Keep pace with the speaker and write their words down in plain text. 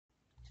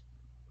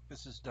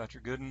This is Dr.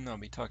 Goodin. I'll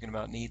be talking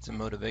about needs and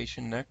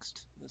motivation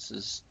next. This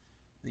is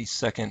the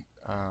second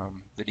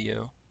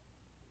video.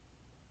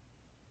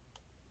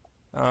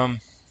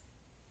 Um,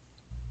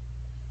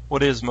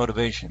 what is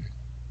motivation?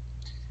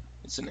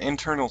 It's an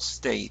internal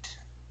state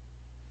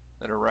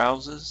that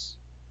arouses,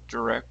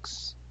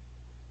 directs,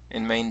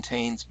 and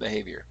maintains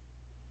behavior.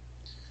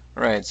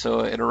 All right, so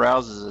it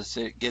arouses us,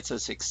 it gets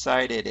us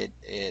excited,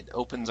 it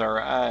opens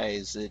our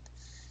eyes, it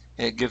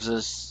gives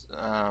us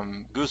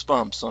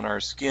goosebumps on our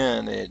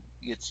skin, it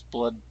gets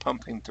blood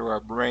pumping through our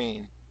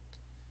brain,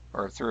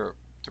 or through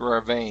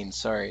our veins,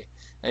 sorry.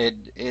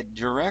 It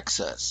directs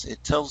us.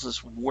 It tells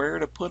us where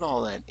to put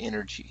all that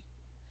energy,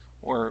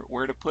 or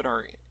where to put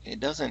our, it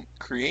doesn't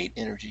create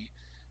energy,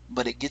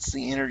 but it gets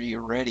the energy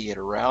ready. It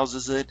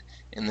arouses it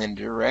and then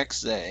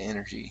directs that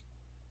energy,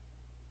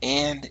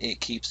 and it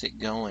keeps it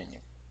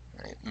going.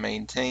 Right? It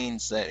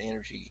maintains that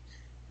energy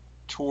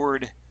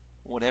toward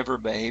whatever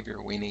behavior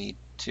we need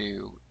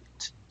to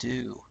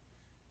do.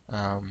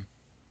 Um,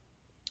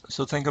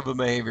 so think of a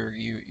behavior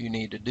you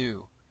need to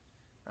do.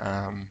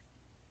 Um,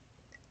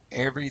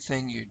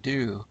 Everything you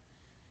do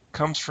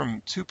comes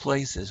from two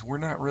places. We're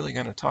not really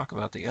going to talk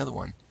about the other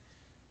one,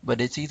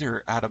 but it's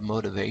either out of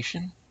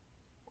motivation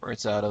or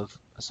it's out of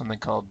something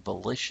called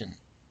volition.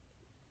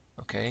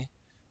 Okay?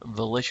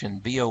 Volition,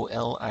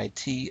 V-O-L-I-T-I-O-N.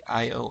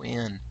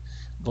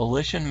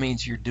 Volition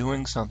means you're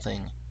doing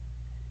something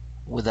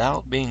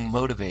without being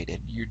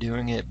motivated. You're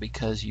doing it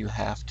because you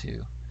have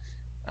to.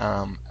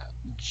 Um,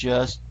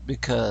 just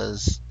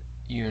because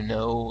you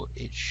know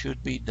it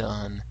should be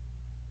done,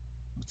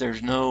 but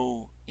there's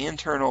no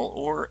internal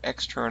or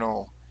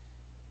external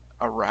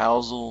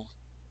arousal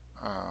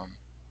um,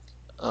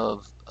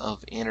 of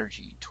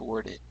energy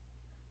toward it.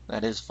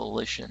 That is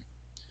volition.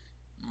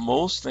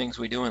 Most things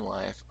we do in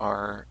life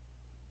are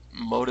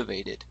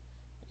motivated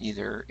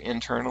either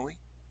internally,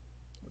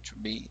 which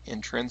would be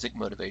intrinsic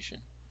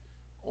motivation,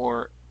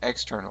 or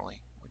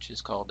externally, which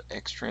is called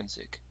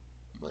extrinsic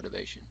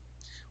motivation.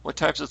 What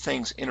types of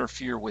things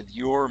interfere with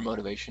your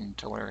motivation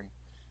to learn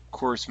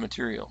course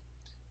material?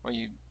 Well,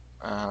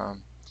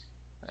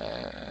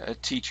 a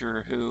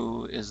teacher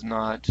who is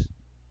not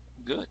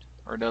good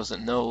or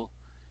doesn't know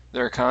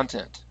their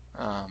content,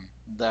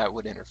 that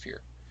would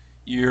interfere.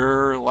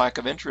 Your lack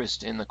of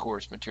interest in the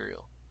course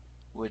material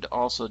would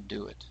also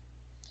do it.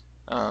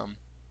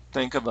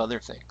 Think of other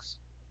things.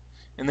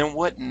 And then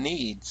what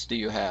needs do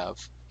you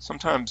have?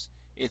 Sometimes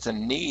it's a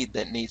need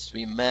that needs to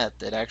be met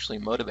that actually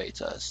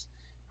motivates us.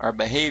 Our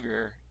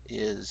behavior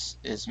is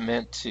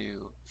meant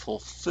to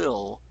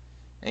fulfill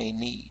a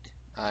need.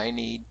 I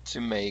need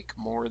to make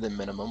more than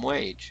minimum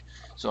wage.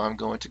 So I'm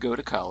going to go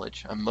to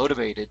college. I'm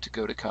motivated to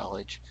go to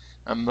college.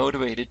 I'm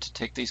motivated to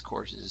take these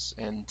courses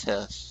and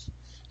tests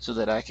so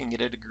that I can get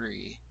a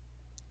degree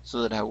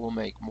so that I will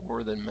make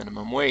more than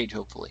minimum wage,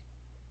 hopefully.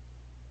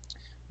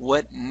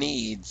 What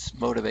needs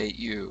motivate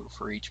you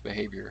for each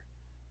behavior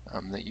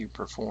that you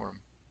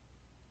perform?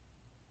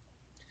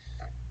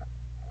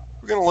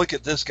 We're going to look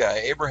at this guy,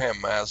 Abraham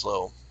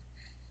Maslow.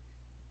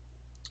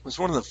 Was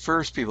one of the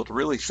first people to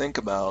really think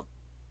about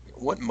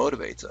what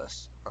motivates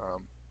us.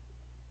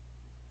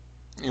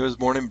 He was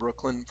born in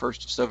Brooklyn,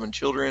 first of 7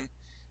 children.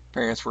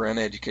 Parents were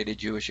uneducated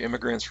Jewish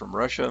immigrants from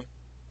Russia.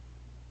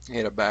 He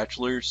had a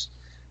bachelor's,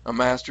 a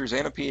master's,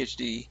 and a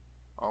PhD,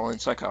 all in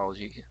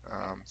psychology,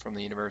 from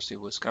the University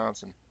of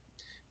Wisconsin.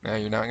 Now,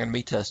 you're not going to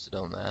be tested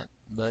on that,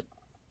 but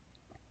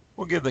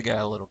we'll give the guy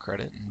a little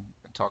credit and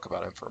talk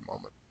about him for a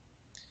moment.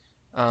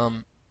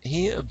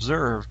 He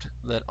observed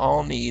that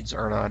all needs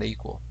are not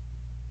equal.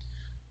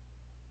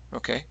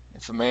 Okay,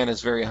 if a man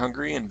is very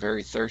hungry and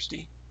very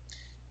thirsty,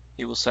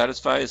 he will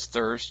satisfy his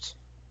thirst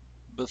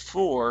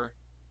before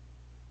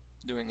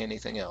doing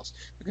anything else,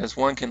 because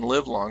one can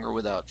live longer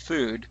without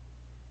food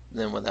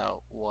than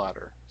without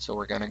water. So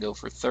we're going to go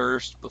for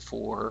thirst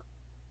before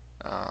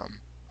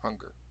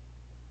hunger.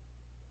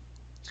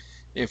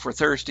 If we're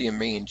thirsty and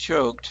being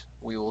choked,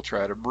 we will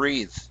try to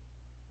breathe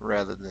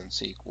rather than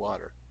seek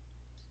water.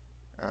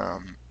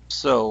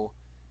 So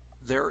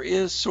there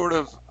is sort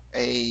of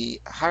a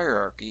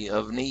hierarchy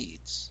of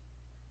needs,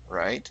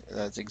 right?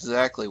 That's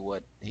exactly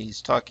what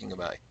he's talking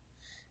about,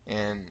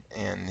 and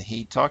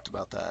he talked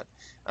about that.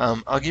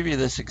 I'll give you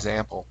this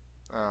example,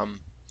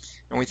 and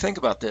we think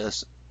about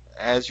this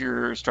as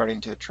you're starting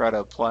to try to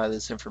apply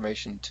this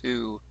information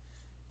to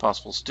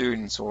possible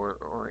students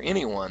or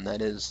anyone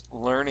that is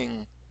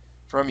learning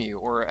from you,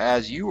 or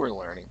as you were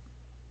learning.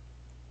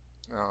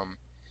 I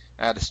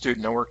had a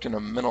student. I worked in a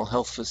mental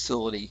health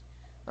facility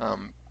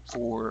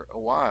for a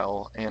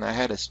while, and I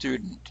had a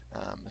student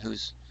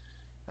who's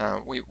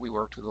we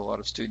worked with a lot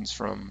of students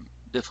from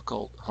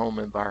difficult home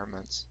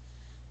environments.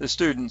 The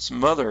student's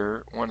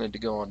mother wanted to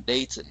go on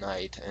dates at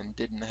night and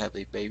didn't have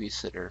a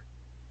babysitter,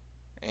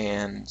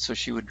 and so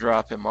she would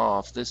drop him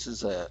off. This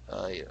is a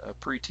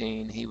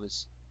preteen. He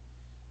was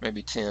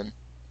maybe 10.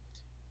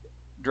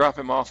 Drop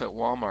him off at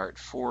Walmart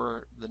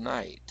for the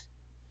night.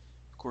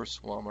 Of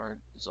course,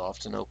 Walmart is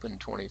often open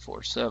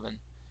 24/7.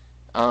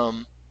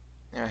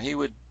 Now he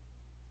would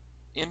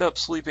end up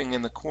sleeping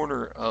in the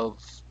corner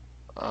of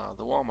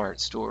the Walmart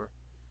store,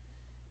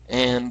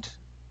 and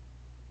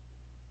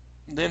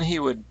then he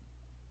would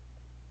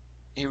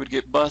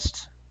get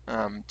bused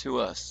to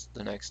us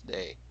the next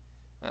day.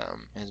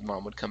 His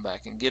mom would come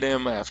back and get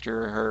him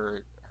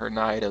after her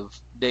night of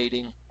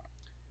dating,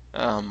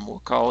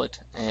 we'll call it,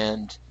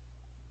 and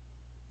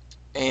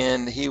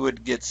he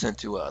would get sent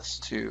to us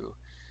to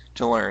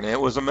learn. It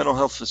was a mental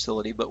health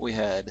facility, but we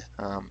had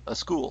a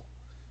school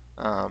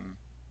um,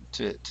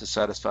 to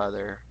satisfy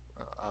their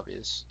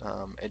obvious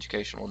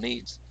educational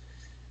needs.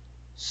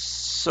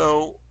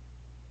 So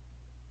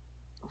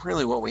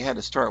really, what we had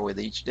to start with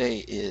each day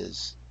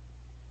is,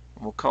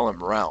 we'll call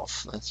him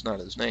Ralph. That's not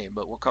his name,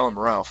 but we'll call him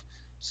Ralph.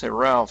 Say,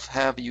 Ralph,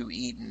 have you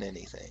eaten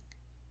anything?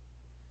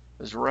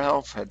 Because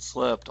Ralph had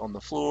slept on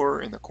the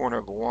floor in the corner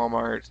of a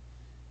Walmart,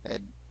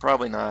 had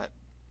probably not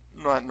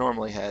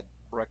normally had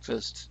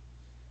breakfast,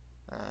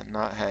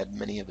 not had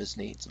many of his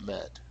needs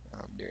met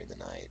during the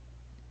night.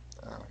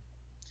 Um,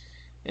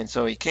 and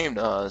so he came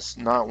to us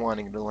not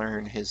wanting to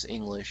learn his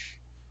English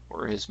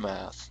or his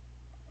math.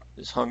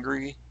 He was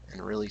hungry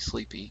and really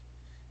sleepy,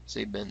 so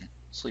he'd been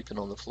sleeping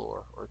on the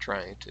floor or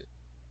trying to.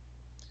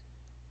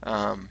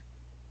 Um,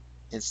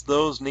 it's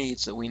those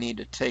needs that we need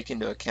to take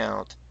into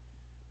account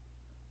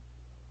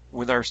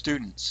with our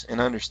students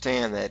and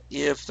understand that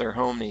if their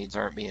home needs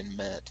aren't being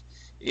met,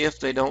 if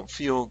they don't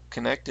feel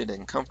connected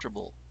and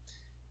comfortable,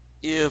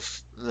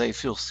 if they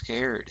feel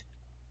scared,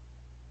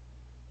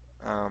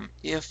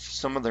 if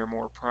some of their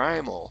more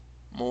primal,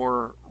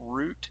 more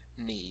root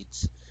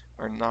needs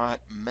are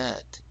not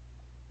met,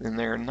 then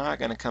they're not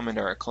going to come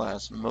into our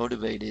class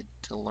motivated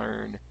to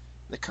learn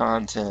the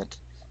content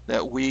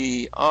that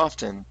we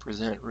often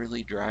present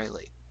really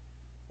dryly,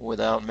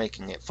 without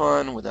making it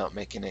fun, without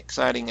making it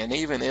exciting. And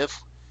even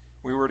if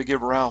we were to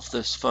give Ralph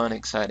this fun,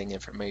 exciting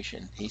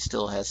information, he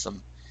still has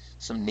some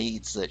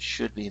needs that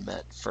should be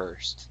met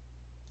first.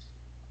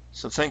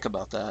 So think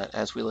about that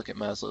as we look at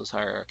Maslow's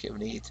hierarchy of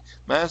needs.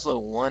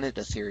 Maslow wanted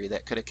a theory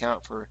that could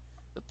account for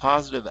the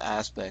positive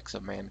aspects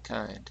of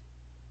mankind.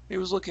 He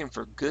was looking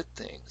for good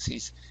things. He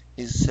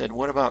said,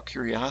 what about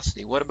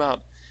curiosity? What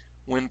about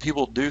when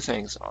people do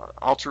things,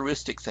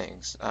 altruistic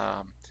things?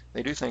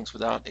 They do things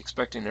without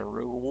expecting a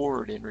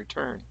reward in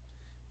return.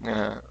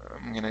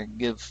 I'm gonna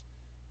give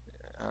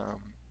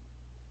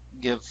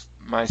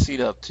my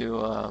seat up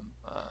to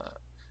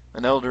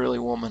an elderly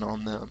woman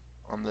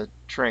on the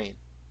train.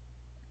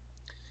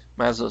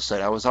 Maslow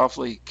said, I was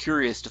awfully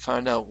curious to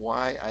find out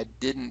why I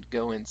didn't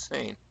go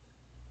insane.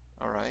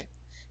 All right,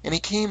 and he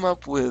came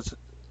up with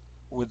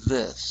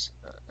this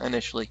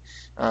initially.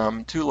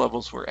 Two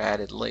levels were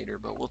added later,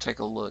 but we'll take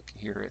a look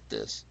here at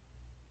this.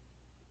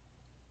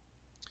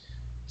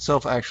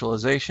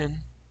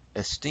 Self-actualization,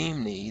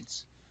 esteem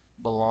needs,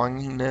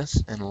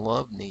 belongingness and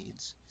love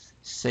needs,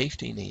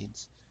 safety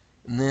needs,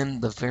 and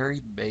then the very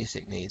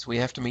basic needs. We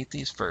have to meet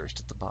these first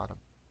at the bottom.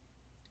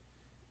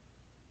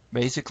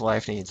 Basic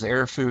life needs: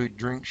 air, food,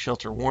 drink,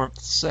 shelter, warmth,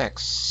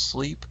 sex,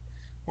 sleep.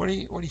 What do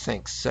you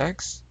think?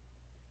 Sex?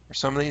 Are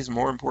some of these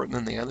more important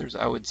than the others?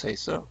 I would say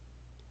so.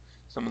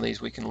 Some of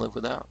these we can live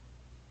without.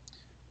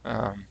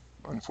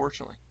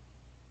 Unfortunately,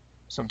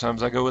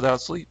 sometimes I go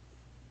without sleep,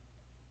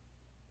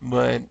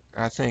 but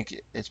I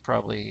think it's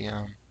probably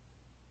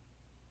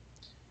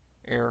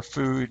air,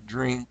 food,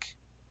 drink,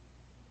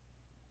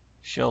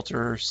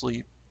 shelter,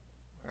 sleep.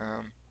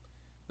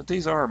 But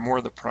these are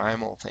more the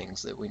primal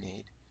things that we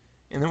need.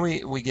 And then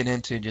we get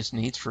into just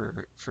needs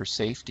for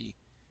safety,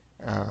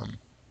 um,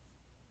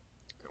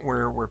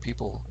 where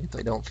people, if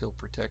they don't feel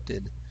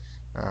protected,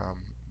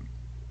 um,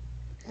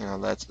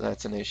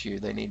 that's an issue.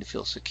 They need to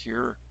feel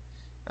secure.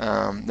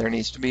 There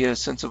needs to be a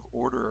sense of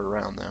order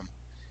around them.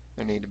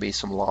 There need to be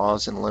some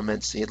laws and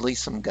limits, at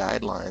least some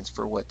guidelines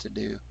for what to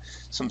do,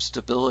 some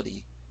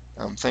stability.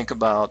 Think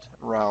about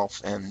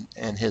Ralph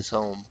and his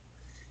home,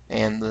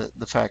 and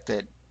the fact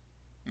that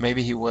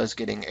maybe he was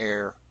getting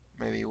air,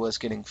 maybe he was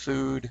getting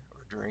food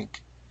or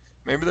drink,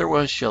 maybe there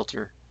was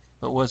shelter,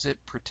 but was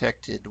it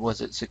protected?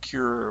 Was it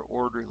secure,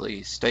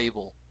 orderly,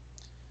 stable?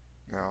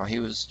 No, he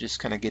was just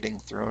kind of getting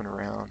thrown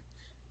around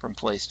from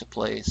place to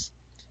place.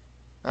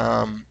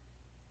 Um,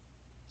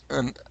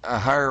 and a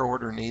higher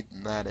order need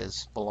than that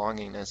is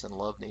belongingness and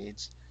love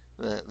needs.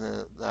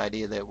 The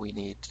idea that we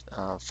need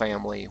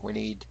family, we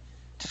need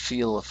to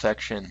feel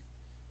affection,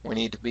 we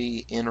need to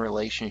be in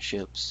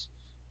relationships.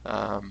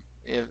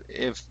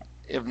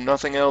 If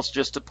nothing else,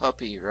 just a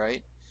puppy,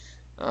 right?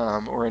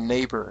 Or a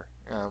neighbor,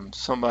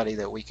 somebody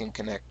that we can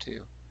connect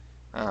to.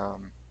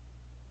 Um,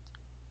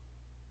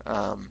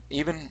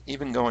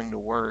 even going to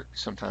work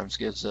sometimes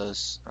gives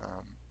us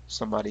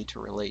somebody to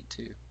relate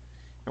to,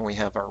 and we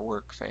have our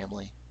work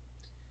family.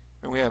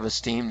 And we have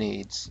esteem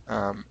needs.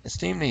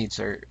 Esteem needs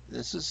are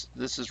this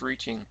is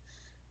reaching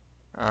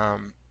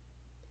um,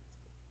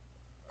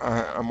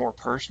 a more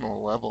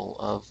personal level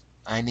of,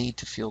 I need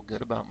to feel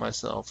good about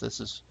myself. This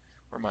is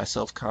where my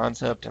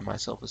self-concept and my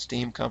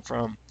self-esteem come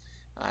from.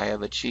 I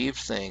have achieved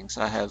things.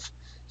 I have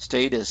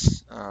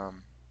status.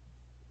 I'm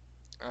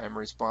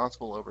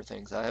responsible over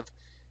things. I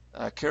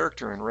have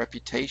character and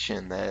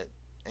reputation that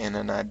and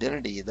an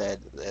identity that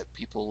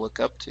people look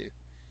up to,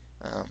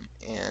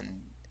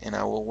 and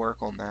I will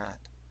work on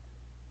that.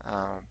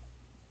 Um,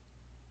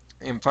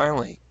 and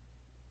finally,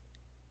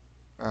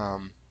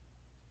 um,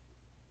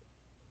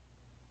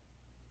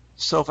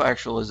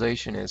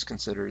 self-actualization is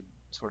considered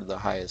sort of the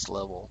highest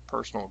level,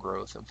 personal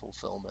growth and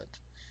fulfillment.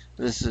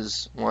 This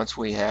is once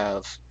we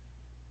have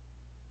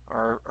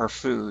our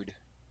food,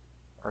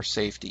 our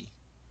safety,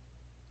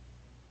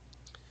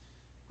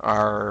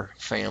 our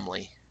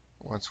family,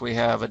 once we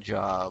have a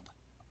job,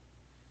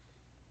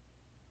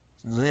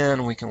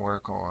 then we can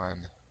work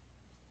on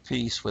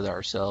peace with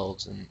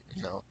ourselves, and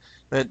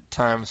that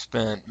time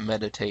spent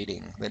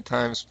meditating, that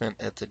time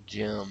spent at the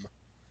gym.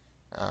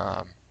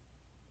 um,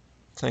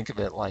 think of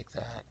it like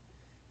that.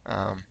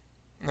 um,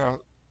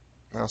 now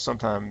now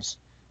sometimes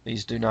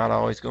these do not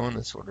always go in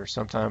this order.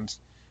 Sometimes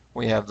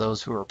we have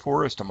those who are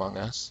poorest among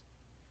us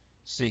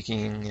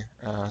seeking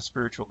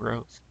spiritual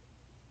growth.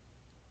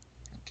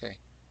 Okay,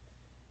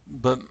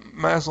 but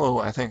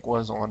Maslow, I think,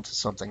 was onto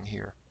something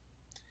here.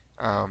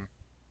 um,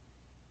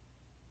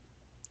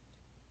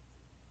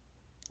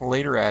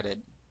 Later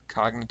added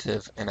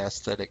cognitive and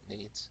aesthetic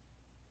needs.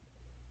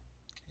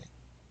 Okay.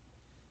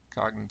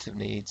 Cognitive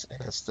needs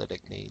and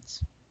aesthetic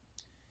needs.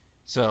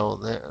 So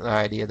the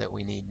idea that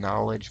we need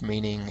knowledge,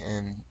 meaning,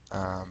 and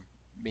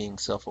being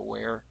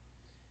self-aware,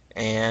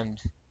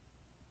 and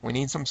we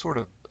need some sort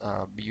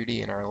of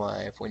beauty in our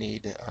life. We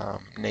need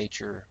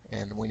nature,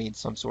 and we need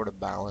some sort of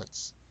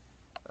balance.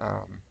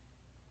 Um,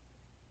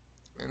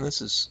 and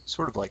this is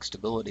sort of like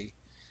stability,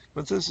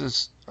 but this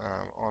is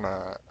on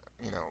a,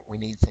 we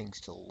need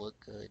things to look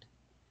good.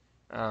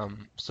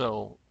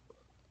 So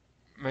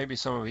maybe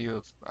some of you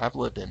have, I've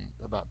lived in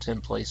about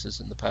 10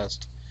 places in the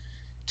past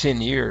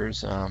 10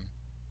 years.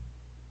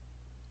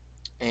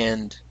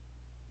 And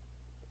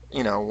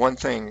one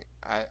thing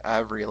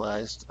I've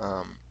realized,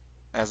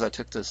 as I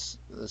took this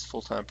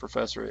full-time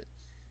professorate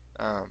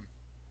um,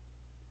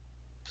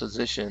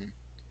 position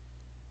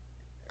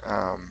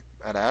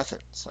at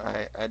Athens,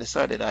 I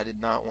decided I did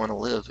not want to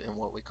live in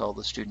what we call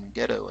the student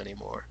ghetto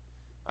anymore.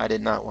 I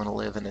did not want to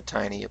live in a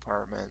tiny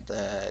apartment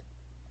that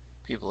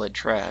people had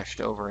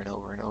trashed over and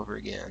over and over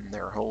again.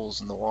 There are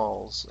holes in the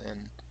walls,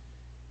 and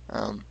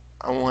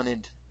I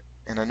wanted,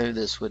 and I knew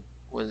this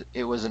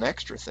it was an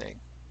extra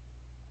thing.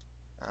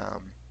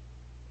 Um,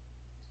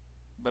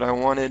 but I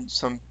wanted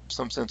some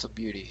sense of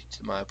beauty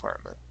to my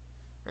apartment.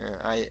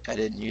 I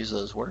didn't use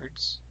those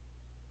words,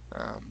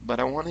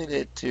 but I wanted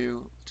it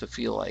to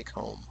feel like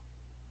home,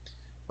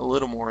 a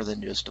little more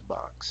than just a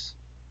box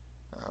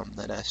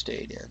that I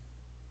stayed in.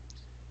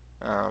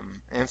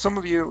 And some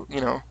of you,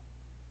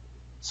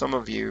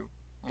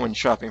 when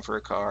shopping for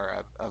a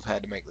car, I've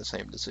had to make the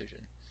same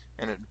decision,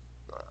 and it,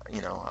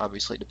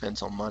 obviously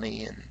depends on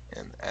money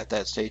and at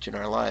that stage in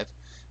our life.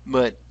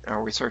 But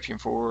are we searching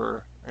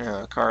for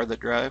a car that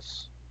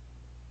drives,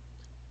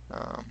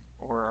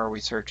 or are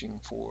we searching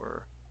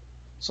for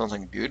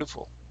something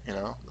beautiful?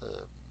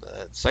 The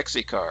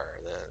sexy car,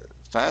 the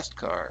fast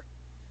car,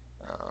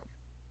 um,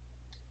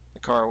 the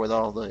car with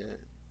all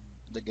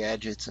the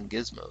gadgets and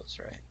gizmos,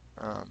 right?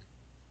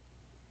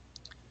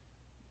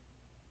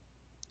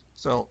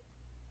 So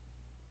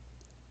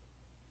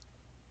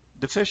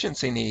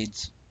deficiency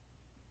needs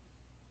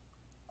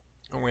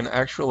are when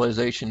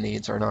actualization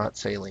needs are not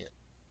salient.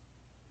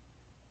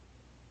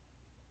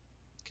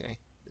 Okay,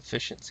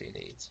 deficiency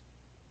needs.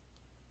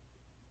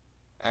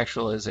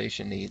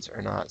 Actualization needs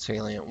are not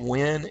salient.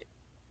 When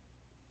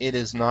it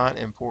is not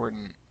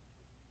important,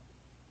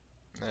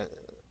 uh,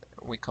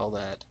 we call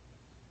that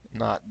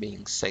not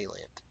being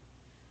salient.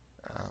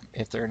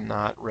 If they're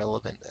not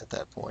relevant at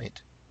that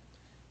point,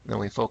 then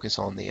we focus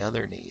on the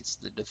other needs,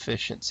 the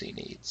deficiency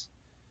needs.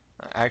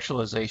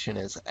 Actualization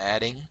is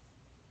adding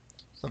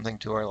something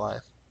to our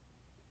life.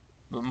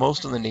 But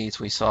most of the needs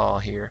we saw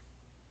here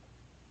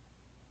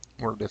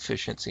were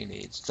deficiency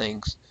needs,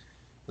 things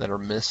that are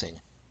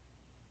missing.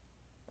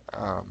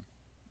 Um,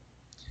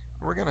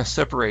 we're going to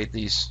separate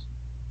these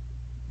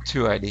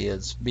two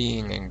ideas,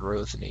 being and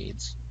growth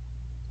needs.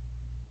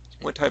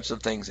 What types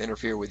of things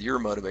interfere with your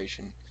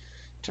motivation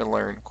to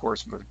learn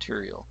course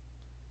material?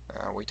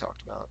 We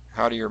talked about.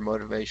 How do your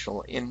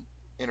motivational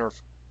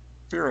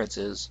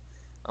interferences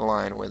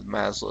align with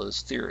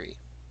Maslow's theory?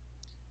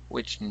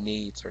 Which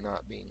needs are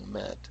not being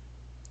met?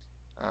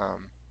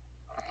 Um,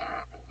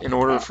 in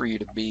order for you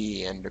to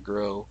be and to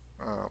grow.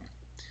 And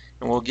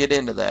we'll get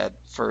into that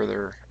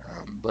further,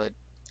 but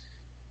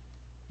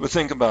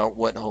think about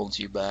what holds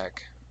you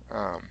back.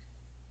 Of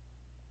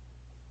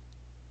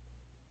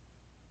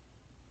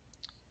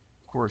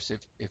course,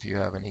 if you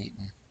haven't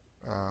eaten,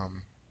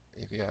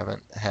 if you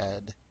haven't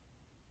had,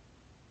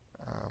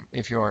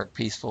 if you aren't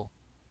peaceful,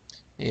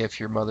 if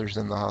your mother's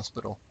in the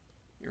hospital,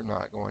 you're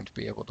not going to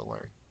be able to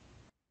learn.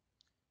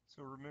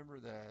 So remember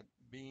that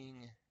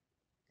being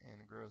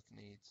and growth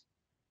needs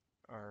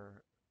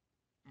are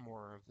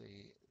more of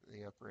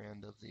the upper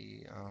end of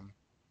the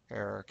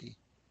hierarchy.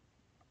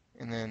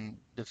 And then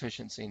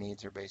deficiency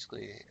needs are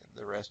basically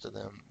the rest of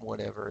them,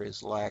 whatever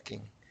is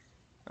lacking.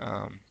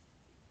 Um,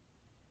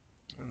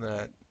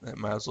 that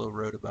Maslow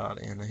wrote about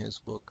in his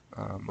book,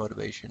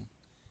 Motivation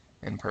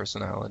and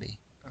Personality.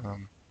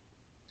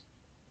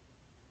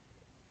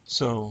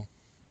 So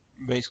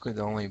basically,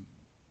 the only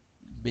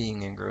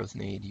being in growth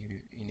need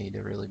you need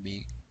to really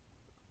be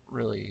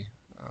really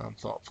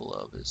thoughtful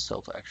of is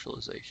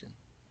self-actualization,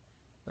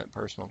 that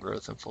personal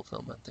growth and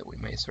fulfillment that we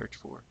may search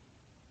for.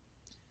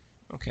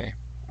 Okay,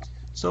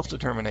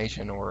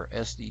 self-determination, or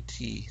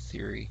SDT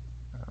theory,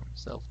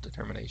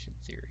 self-determination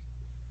theory,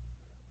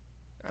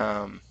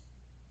 um,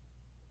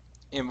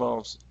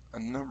 involves a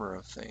number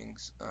of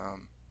things.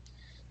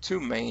 Two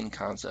main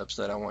concepts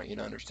that I want you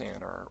to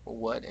understand are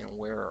what and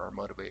where our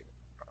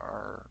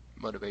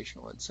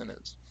motivational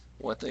incentives,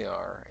 what they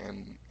are,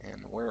 and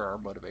where our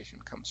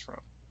motivation comes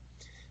from.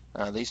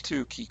 These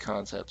two key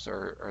concepts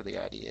are the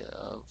idea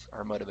of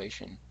our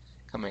motivation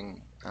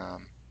coming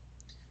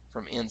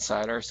from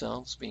inside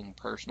ourselves, being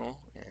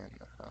personal,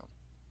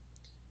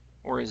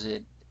 or is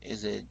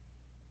it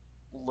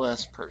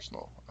less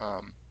personal?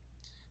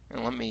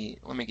 And let me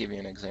give you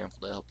an example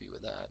to help you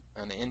with that.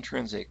 An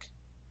intrinsic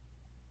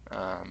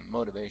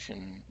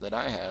motivation that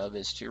I have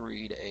is to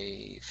read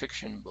a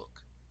fiction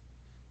book.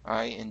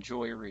 I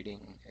enjoy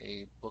reading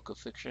a book of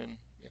fiction.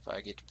 If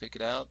I get to pick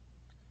it out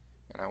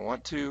and I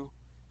want to,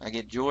 I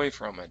get joy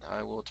from it.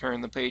 I will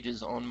turn the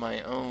pages on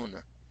my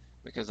own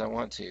because I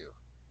want to.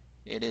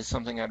 It is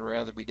something I'd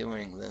rather be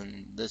doing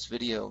than this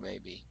video,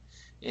 maybe.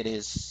 It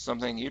is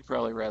something you'd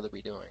probably rather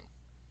be doing.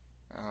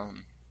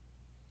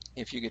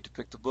 If you get to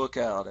pick the book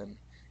out, and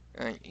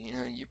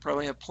you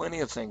probably have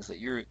plenty of things that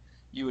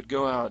you would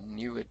go out and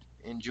you would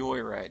enjoy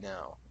right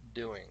now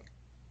doing,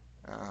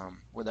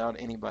 without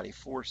anybody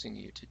forcing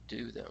you to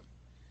do them.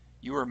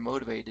 You are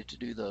motivated to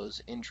do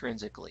those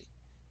intrinsically.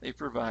 They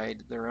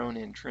provide their own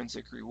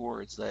intrinsic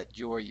rewards, that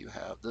joy you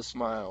have, the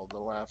smile, the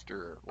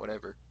laughter,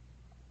 whatever.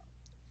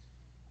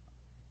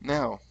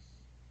 Now,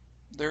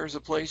 there's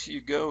a place you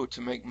go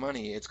to make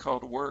money. It's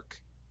called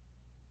work.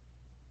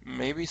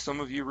 Maybe some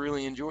of you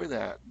really enjoy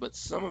that, but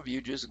some of you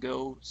just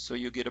go so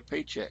you get a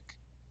paycheck.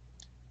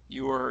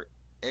 You are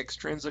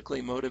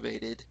extrinsically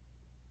motivated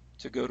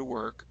to go to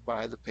work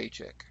by the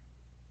paycheck.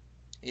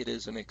 It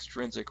is an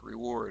extrinsic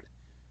reward.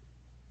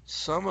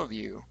 Some of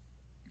you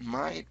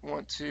might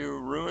want to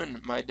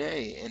ruin my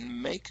day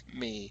and make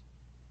me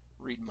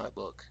read my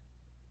book.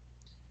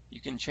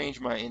 You can change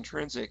my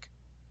intrinsic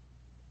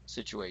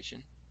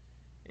situation,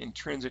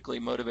 intrinsically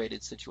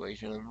motivated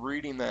situation of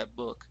reading that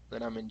book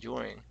that I'm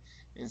enjoying,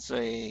 and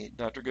say,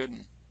 Dr.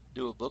 Goodin,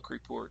 do a book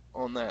report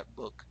on that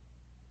book.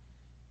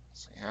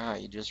 Say,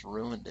 you just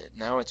ruined it.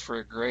 Now it's for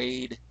a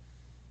grade,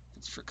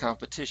 it's for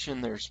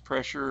competition, there's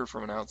pressure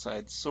from an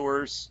outside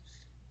source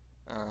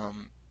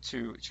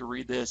to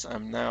read this.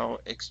 I'm now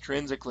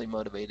extrinsically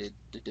motivated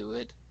to do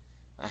it.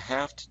 I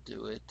have to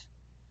do it.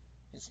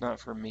 It's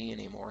not for me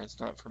anymore. It's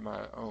not for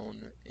my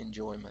own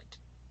enjoyment.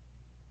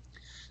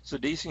 So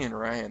DC and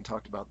Ryan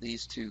talked about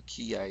these two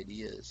key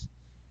ideas.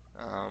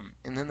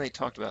 And then they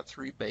talked about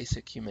three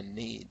basic human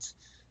needs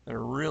that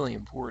are really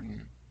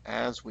important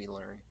as we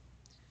learn.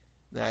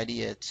 The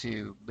idea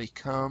to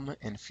become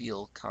and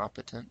feel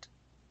competent,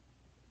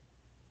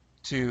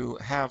 to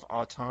have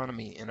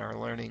autonomy in our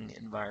learning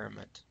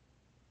environment,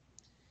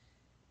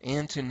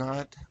 and to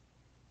not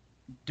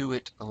do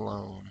it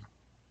alone,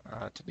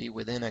 to be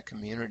within a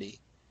community,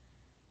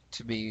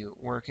 to be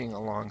working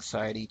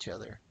alongside each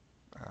other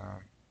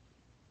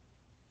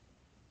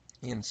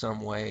in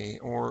some way,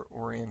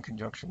 or in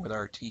conjunction with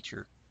our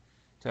teacher,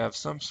 to have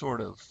some sort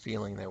of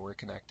feeling that we're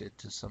connected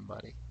to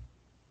somebody.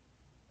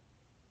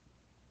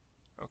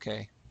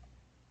 Okay,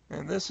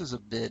 and this is a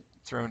bit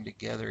thrown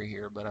together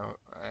here, but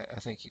I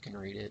think you can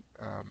read it.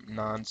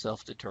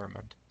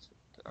 Non-self-determined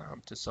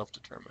to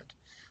self-determined.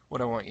 What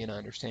I want you to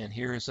understand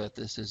here is that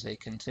this is a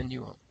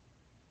continuum.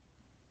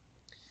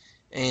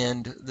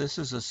 And this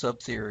is a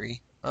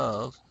sub-theory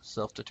of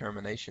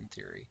self-determination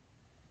theory.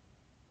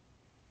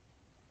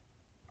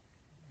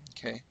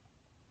 Okay.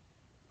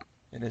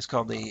 It is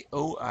called the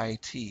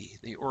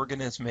OIT, the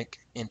Organismic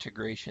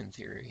Integration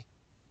Theory.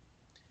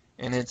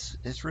 And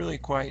it's really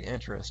quite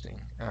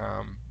interesting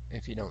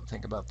if you don't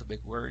think about the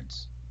big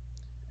words.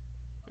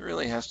 It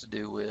really has to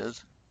do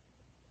with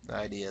the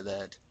idea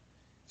that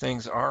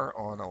things are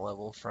on a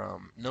level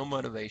from no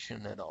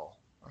motivation at all.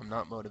 I'm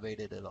not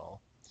motivated at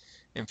all.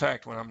 In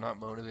fact, when I'm not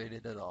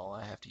motivated at all,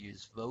 I have to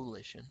use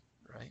volition,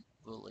 right?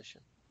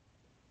 Volition.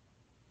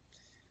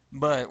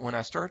 But when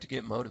I start to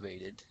get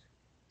motivated,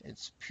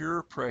 it's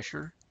pure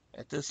pressure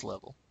at this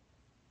level.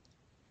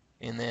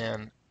 And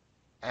then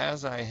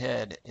as I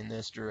head in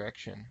this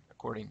direction,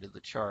 according to the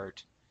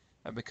chart,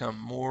 it becomes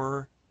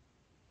more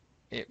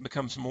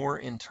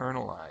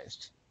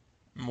internalized,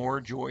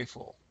 more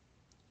joyful,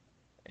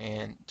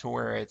 and to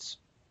where it's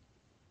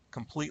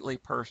completely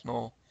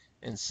personal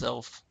and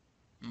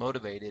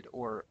self-motivated,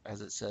 or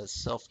as it says,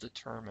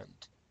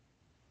 self-determined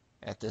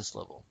at this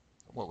level,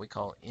 what we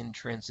call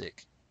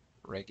intrinsic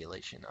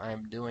regulation.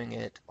 I'm doing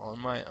it on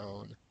my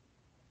own,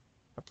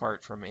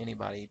 apart from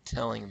anybody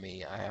telling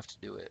me I have to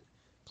do it.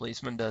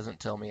 Policeman doesn't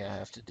tell me I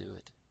have to do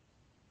it.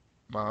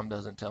 Mom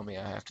doesn't tell me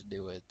I have to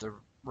do it. The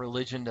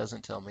religion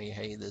doesn't tell me,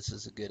 hey, this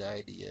is a good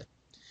idea.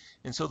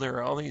 And so there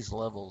are all these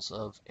levels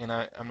of, and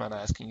I'm not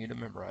asking you to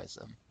memorize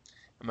them.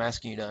 I'm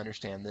asking you to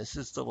understand this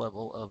is the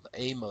level of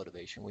a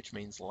motivation, which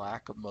means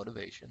lack of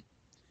motivation,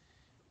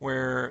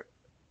 where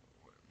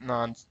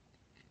non,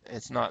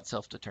 it's not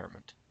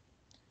self-determined.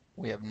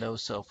 We have no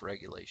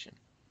self-regulation.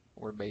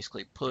 We're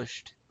basically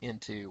pushed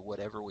into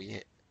whatever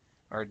we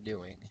are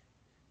doing.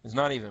 It's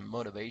not even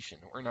motivation.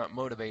 We're not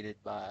motivated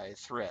by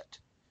threat.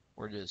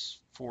 We're just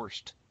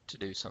forced to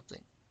do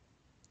something.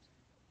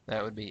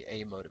 That would be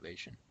a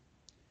motivation.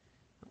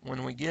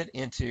 When we get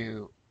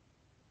into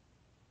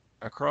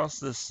across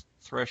this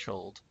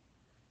threshold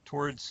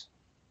towards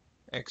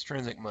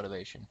extrinsic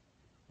motivation,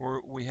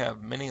 we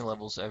have many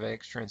levels of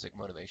extrinsic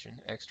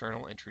motivation: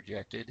 external,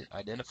 introjected,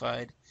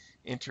 identified,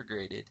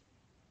 integrated,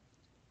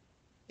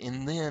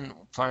 and then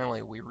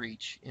finally we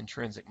reach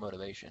intrinsic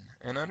motivation.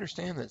 And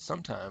understand that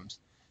sometimes,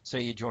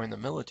 say you join the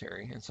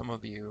military, and some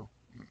of you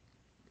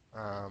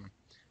um,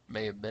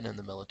 may have been in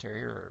the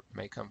military or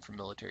may come from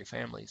military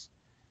families.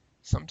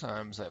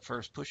 Sometimes that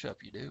first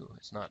push-up you do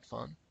is not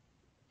fun.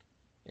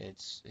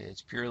 It's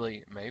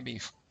purely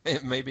maybe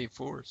it may be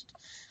forced,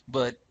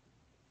 but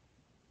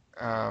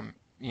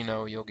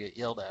you'll get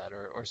yelled at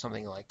or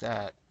something like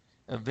that.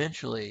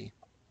 Eventually,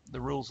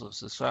 the rules of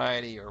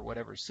society or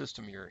whatever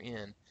system you're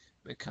in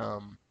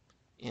become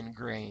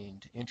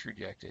ingrained,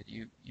 introjected.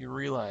 You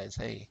realize,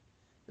 hey,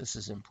 this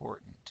is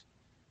important.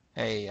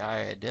 Hey,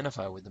 I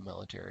identify with the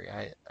military.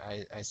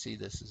 I see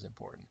this as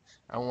important.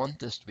 I want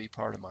this to be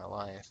part of my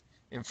life.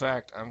 In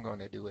fact, I'm going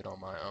to do it on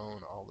my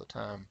own all the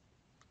time.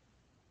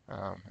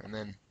 And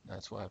then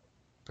that's why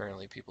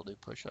apparently people do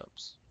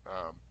push-ups.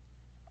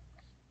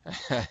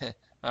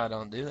 I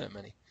don't do that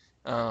many.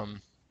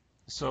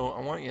 So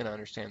I want you to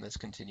understand this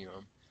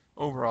continuum.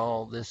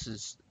 Overall, this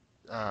is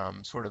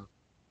sort of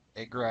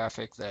a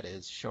graphic that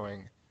is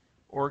showing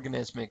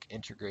organismic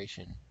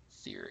integration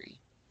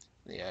theory.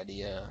 The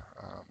idea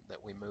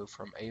that we move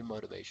from a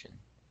motivation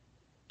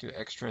to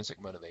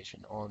extrinsic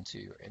motivation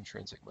onto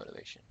intrinsic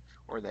motivation,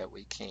 or that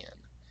we can,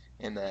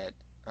 and that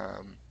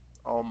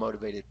all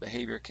motivated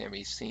behavior can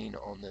be seen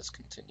on this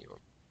continuum.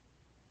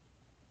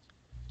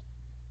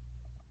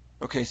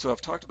 Okay, so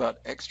I've talked about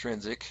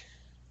extrinsic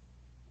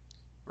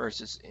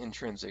versus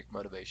intrinsic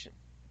motivation.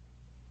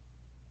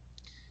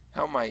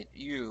 How might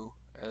you,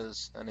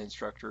 as an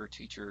instructor,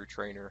 teacher,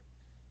 trainer,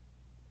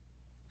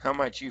 how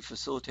might you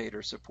facilitate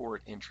or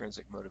support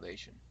intrinsic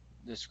motivation?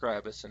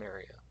 Describe a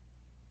scenario.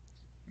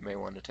 You may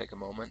want to take a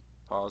moment,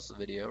 pause the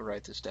video,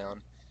 write this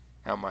down.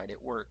 How might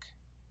it work?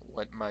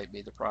 What might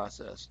be the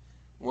process?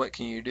 What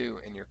can you do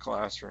in your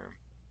classroom,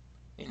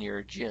 in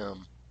your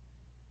gym,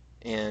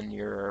 in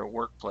your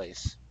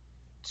workplace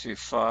to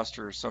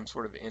foster some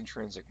sort of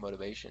intrinsic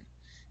motivation?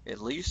 At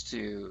least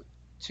to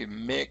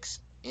mix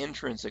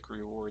intrinsic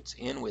rewards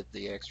in with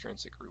the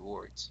extrinsic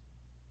rewards.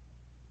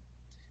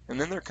 And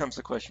then there comes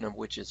the question of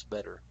which is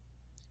better.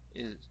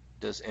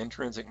 Does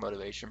intrinsic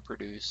motivation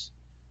produce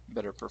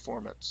better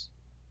performance?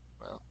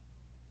 Well,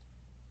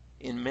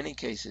 in many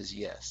cases,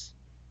 yes.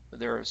 But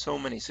there are so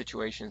many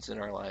situations in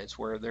our lives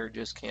where there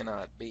just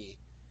cannot be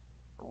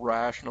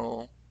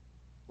rational,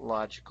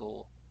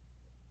 logical,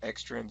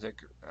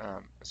 intrinsic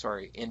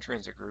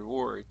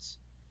rewards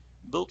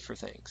built for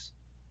things.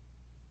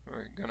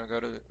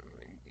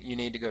 You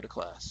need to go to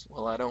class.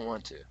 Well, I don't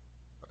want to.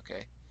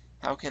 Okay.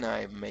 How can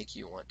I make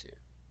you want to?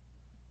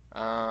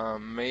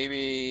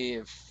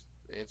 Maybe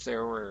if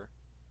there were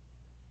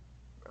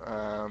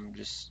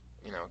just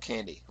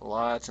candy,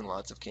 lots and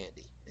lots of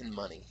candy and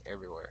money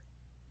everywhere.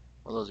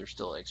 Well, those are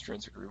still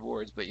extrinsic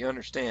rewards, but you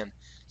understand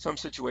some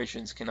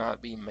situations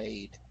cannot be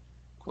made,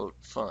 quote,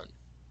 fun.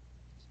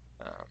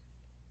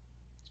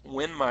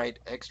 When might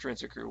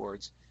extrinsic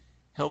rewards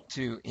help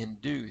to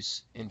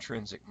induce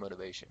intrinsic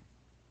motivation?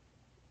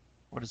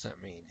 What does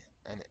that mean?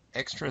 An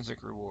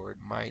extrinsic reward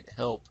might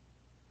help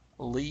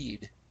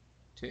lead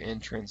to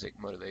intrinsic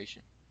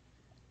motivation.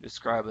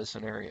 Describe a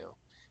scenario.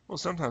 Well,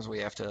 sometimes we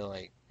have to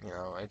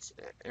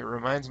it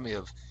reminds me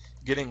of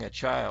getting a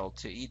child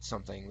to eat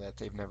something that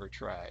they've never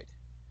tried.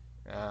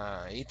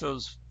 Eat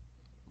those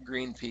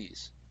green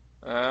peas.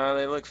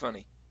 They look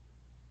funny.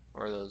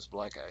 Or those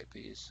black-eyed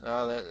peas.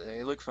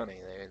 They look funny.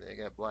 They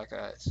got black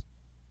eyes.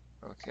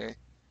 Okay.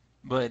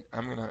 But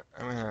I'm gonna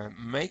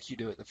make you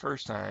do it the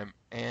first time,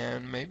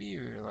 and maybe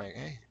you're like,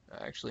 hey,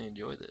 I actually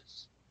enjoy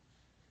this.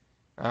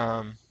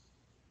 That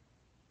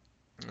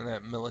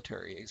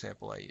military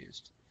example I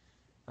used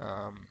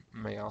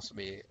may also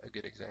be a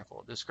good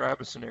example. Describe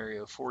a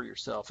scenario for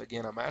yourself.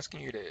 Again, I'm asking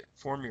you to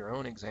form your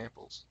own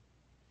examples.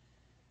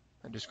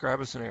 And describe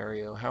a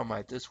scenario. How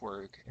might this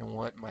work, and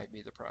what might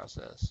be the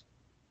process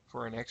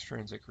for an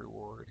extrinsic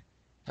reward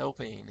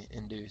helping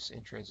induce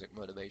intrinsic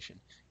motivation?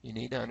 You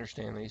need to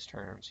understand these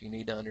terms. You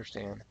need to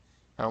understand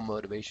how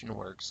motivation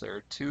works. There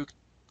are two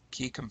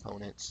key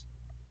components: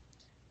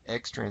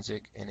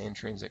 extrinsic and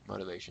intrinsic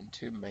motivation,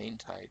 two main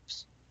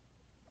types.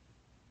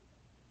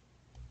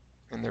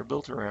 And they're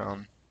built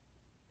around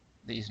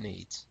these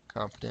needs: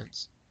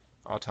 competence,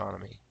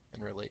 autonomy,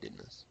 and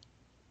relatedness.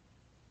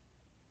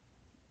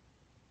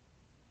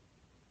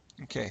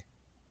 Okay,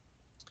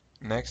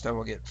 next I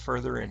will get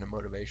further into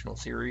motivational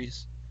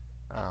theories.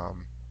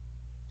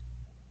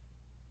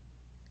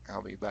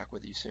 I'll be back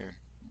with you soon,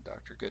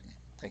 Dr. Goodin.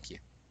 Thank you.